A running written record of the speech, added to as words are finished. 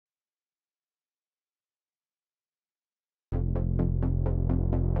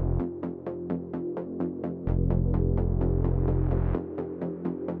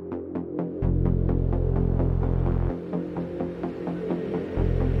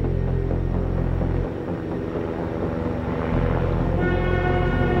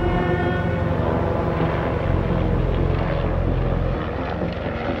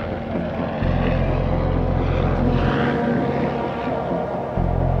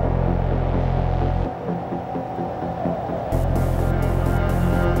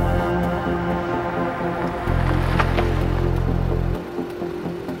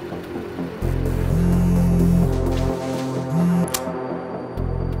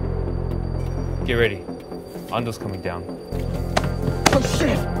Get ready. Ando's coming down. Oh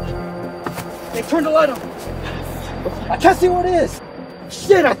shit! They turned the light on. I can't see what it is.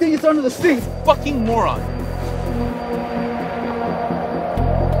 Shit, I think it's under the sink. Fucking moron.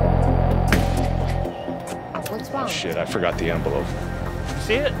 What's wrong? Shit, I forgot the envelope. You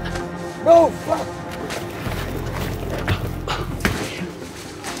see it? No, fuck.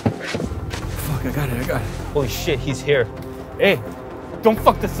 Fuck, I got it. Holy shit, he's here. Hey, don't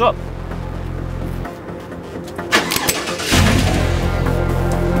fuck this up.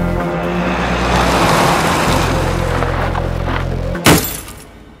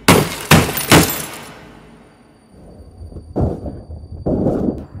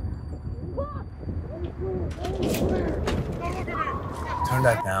 Turn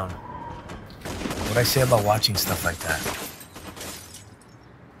that down. What'd I say about watching stuff like that?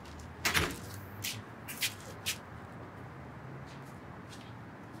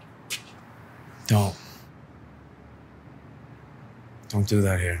 Don't do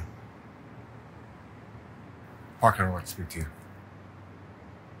that here. Parker, I want to speak to you.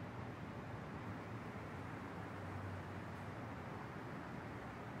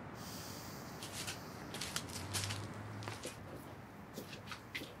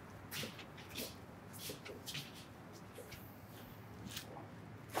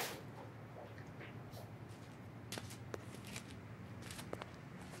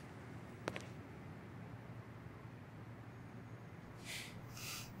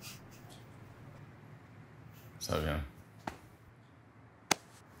 So, yeah.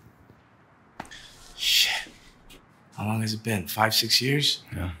 Shit. How long has it been? 5, 6 years?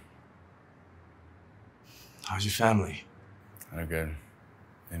 Yeah. How's your family? They're good.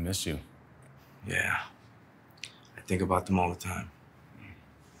 They missed you. Yeah. I think about them all the time.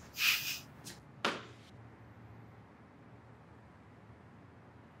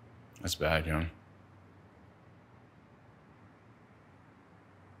 That's bad, Young.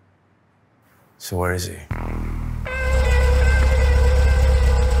 So where is he?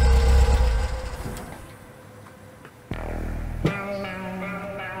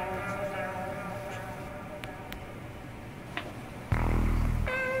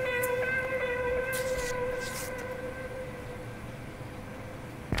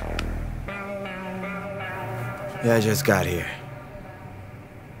 Yeah, I just got here.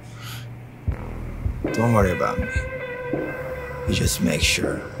 Don't worry about me. You just make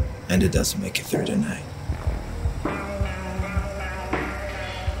sure Endo doesn't make it through the night.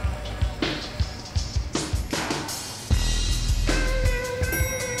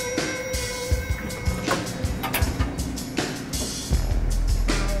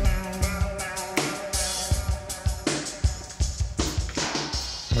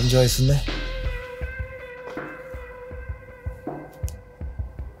 먼저 있을래?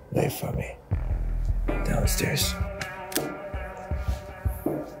 Wait for me. Downstairs.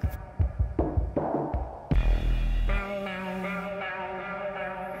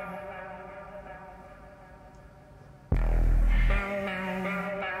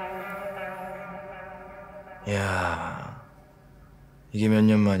 야, 이게 몇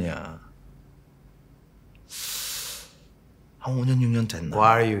년 만이야? 한 5년, 6년 됐나?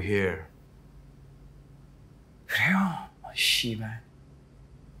 Why are you here? 그래요? 씨발.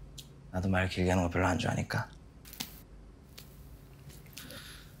 나도 말 길게 하는 거 별로 안 좋아하니까.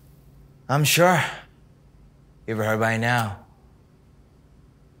 I'm sure you've heard by now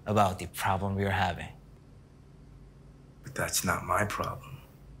about the problem we're having. But that's not my problem.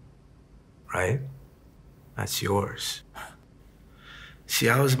 Right? That's yours. See,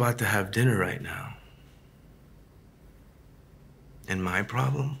 I was about to have dinner right now. And my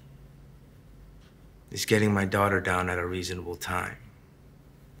problem is getting my daughter down at a reasonable time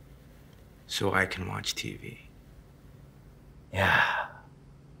so I can watch TV. 야,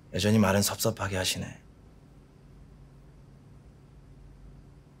 여전히 말은 섭섭하게 하시네.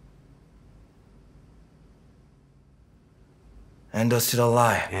 Endo's still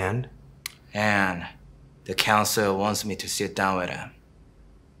alive. And? And the council wants me to sit down with him.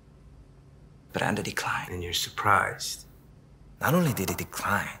 But Endo declined. And you're surprised. Not only did he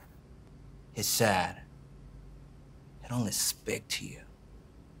decline, he said he'd only speak to you.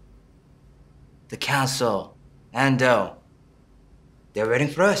 The council, Endo, they're waiting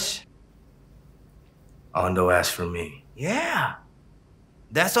for us. Ando asked for me. Yeah,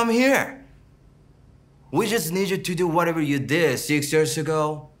 that's why I'm here. We just need you to do whatever you did 6 years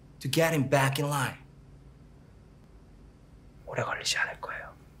ago to get him back in line. 오래 걸리지 않을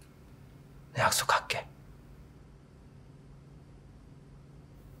거예요. 내 약속할게.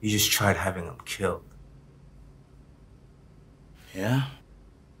 You just tried having him killed. Yeah?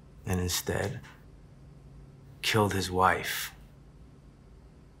 and instead killed his wife.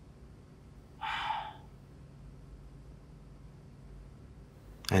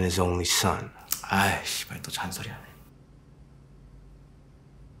 And his only son. 아이, 씨발, 또 잔소리하네.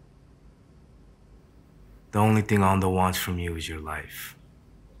 The only thing Ando wants from you is your life.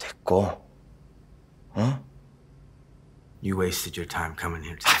 됐고. 어? You wasted your time coming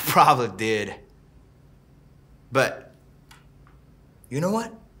here I today. probably did. But, you know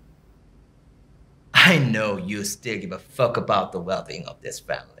what? I know you still give a fuck about the well-being of this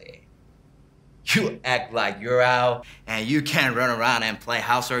family. You act like you're out and you can run around and play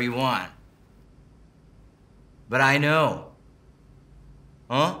however you want. But I know.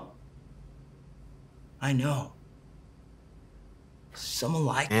 Huh? I know. Someone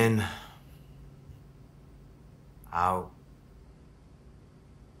like In, out.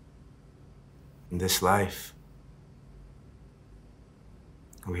 In this life,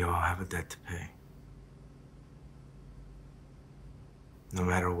 we all have a debt to pay. No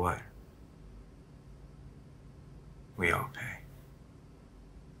matter what, we all pay.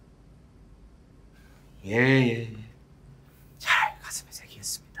 예. 잘 가슴에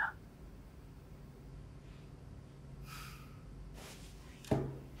새기겠습니다.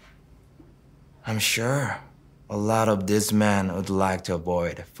 I'm sure a lot of these men would like to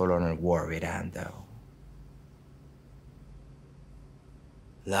avoid a full-on war with Ando.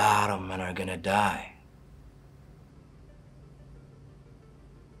 A lot of men are gonna die.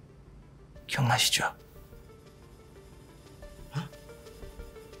 기억나시죠?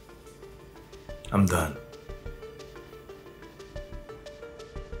 I'm done.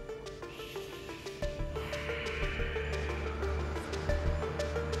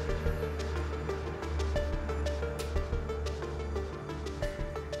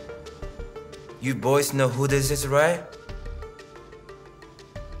 You boys know who this is, right?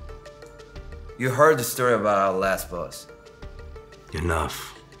 You heard the story about our last boss.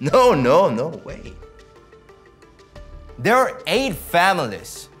 Enough. No, wait. There are 8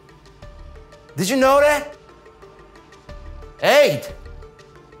 families. Did you know that? 8.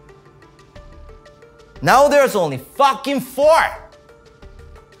 Now there's only fucking 4.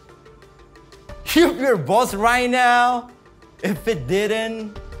 You're your boss right now. If it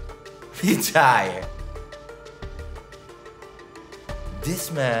didn't, retire.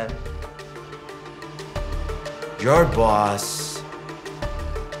 This man, your boss,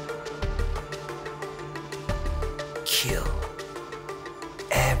 kill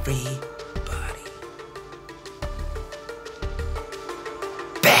everybody.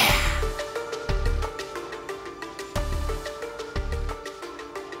 Bam!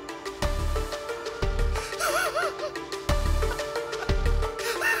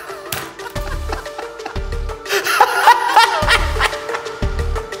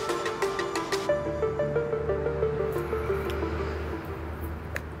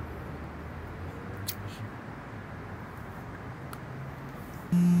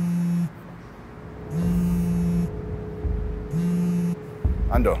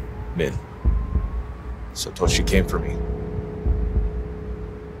 Ando, Min. Satoshi came for me.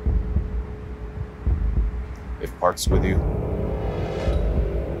 If Park's with you,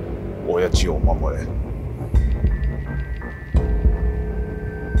 오야지 오마모에.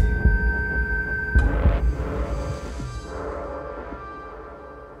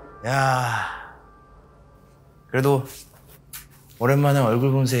 야, 그래도 오랜만에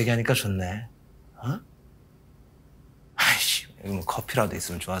얼굴 보면서 얘기하니까 좋네. 어? 아이씨, 여기 뭐 커피라도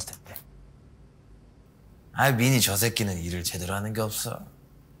있으면 좋았을 텐데. 아, 민이 저 새끼는 일을 제대로 하는 게 없어.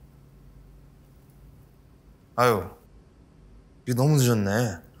 아유, 이거 너무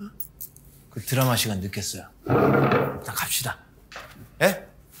늦었네. 그 드라마 시간 늦겠어요. 일단 갑시다. 예?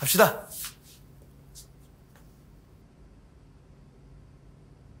 갑시다.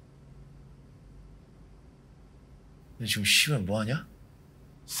 너 지금 쉬면 뭐하냐?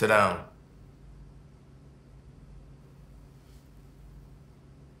 Sit down.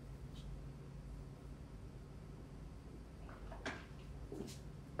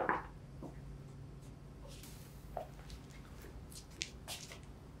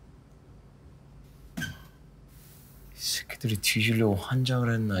 이 새끼들이 뒤지려고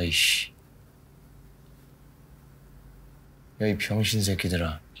환장을 했나, 이씨. 야, 이 병신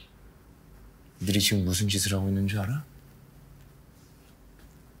새끼들아. 너희들이 지금 무슨 짓을 하고 있는 줄 알아?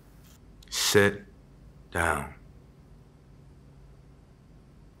 Sit down.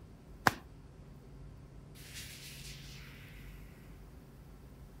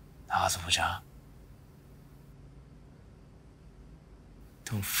 나가서 보자.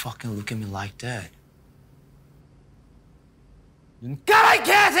 Don't fucking look at me like that. 눈 까라 이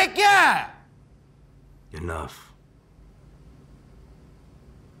개새끼야! Enough.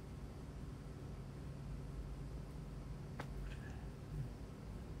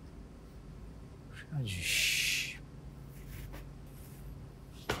 아주 씨.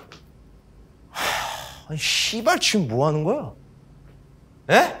 아니 씨발 지금 뭐 하는 거야?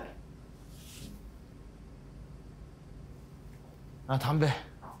 에? 아 담배.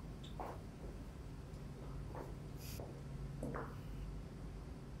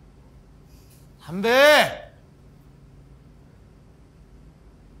 담배.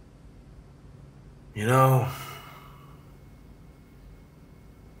 You know,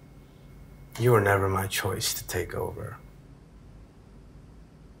 you were never my choice to take over.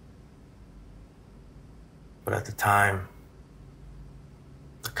 But at the time,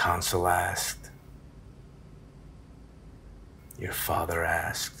 the council asked, your father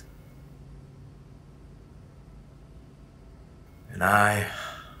asked, and I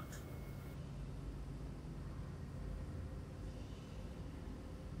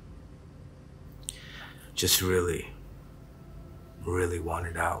just really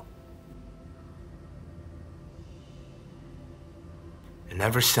wanted out. And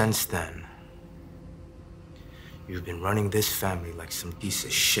ever since then, you've been running this family like some piece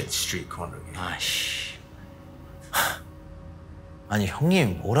of shit street corner game. 아씨. 아니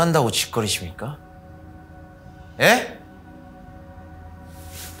형님 뭘 한다고 짓거리십니까? 에?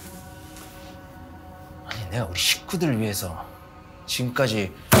 아니 내가 우리 식구들 위해서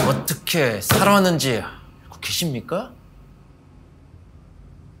지금까지 어떻게 살아왔는지 알고 계십니까?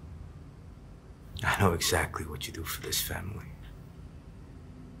 I know exactly what you do for this family.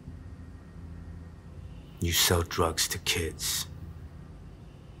 You sell drugs to kids.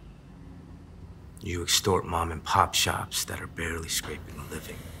 You extort mom and pop shops that are barely scraping a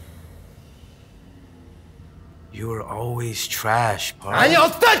living. You are always trash, Park. 아니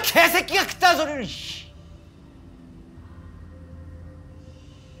어떤 개새끼가 그딴 소리를.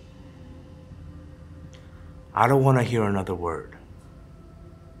 I don't want to hear another word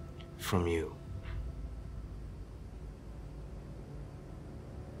from you.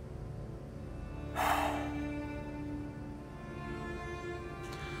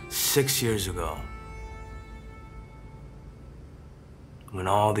 Six years ago, when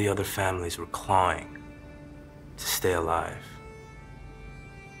all the other families were clawing to stay alive,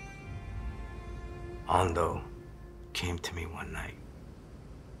 Ando came to me one night.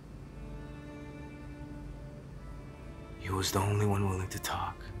 He was the only one willing to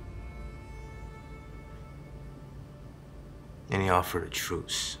talk. And he offered a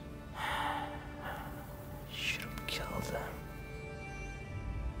truce. Should have killed them.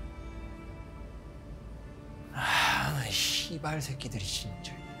 아, 나 씨발 새끼들이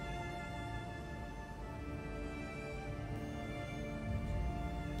진짜.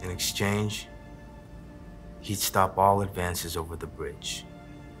 In exchange, he'd stop all advances over the bridge.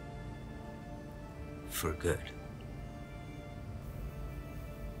 For good.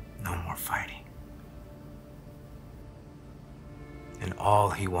 No more fighting. And all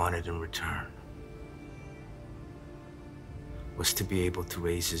he wanted in return was to be able to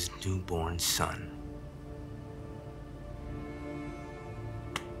raise his newborn son.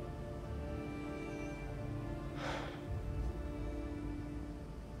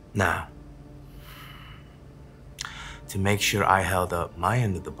 Now, to make sure I held up my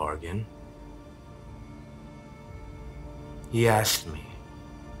end of the bargain, he asked me,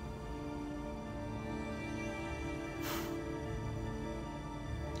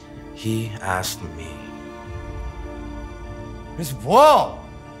 그래서 뭐?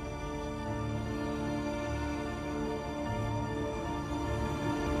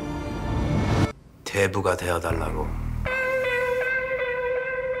 대부가 되어달라고.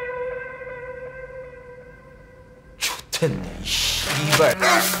 좋댔네, 이 씨발.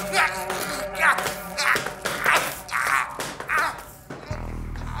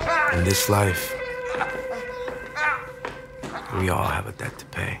 In this life, we all have a debt to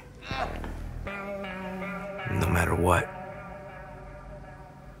pay. No matter what,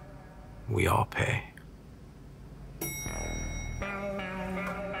 we all pay.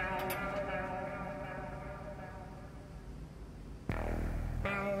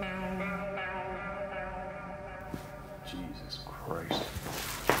 Jesus Christ.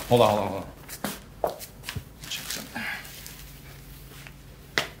 Hold on. Check something.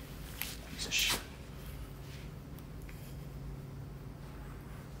 Piece of shit.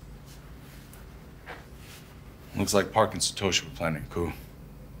 Looks like Park and Satoshi were planning a coup.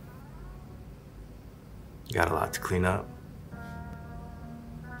 You got a lot to clean up.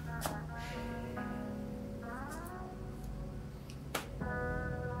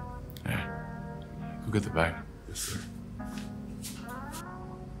 Go get the bag. Yes, sir.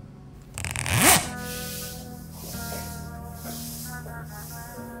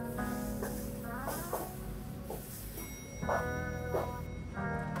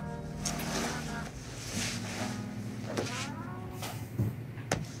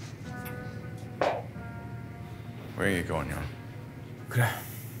 Where are you going, Jan? 그래,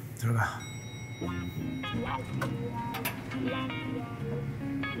 들어가.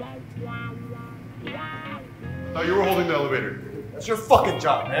 I thought you were holding the elevator. That's your fucking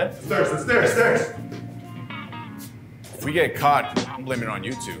job, man. Stairs, stairs, stairs. If we get caught, I'm blaming it on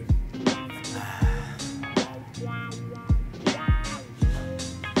you two.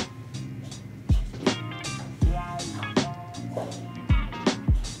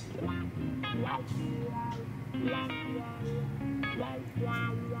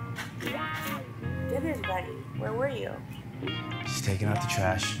 Dinner's ready. Where were you? Just taking out the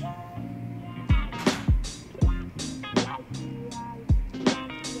trash.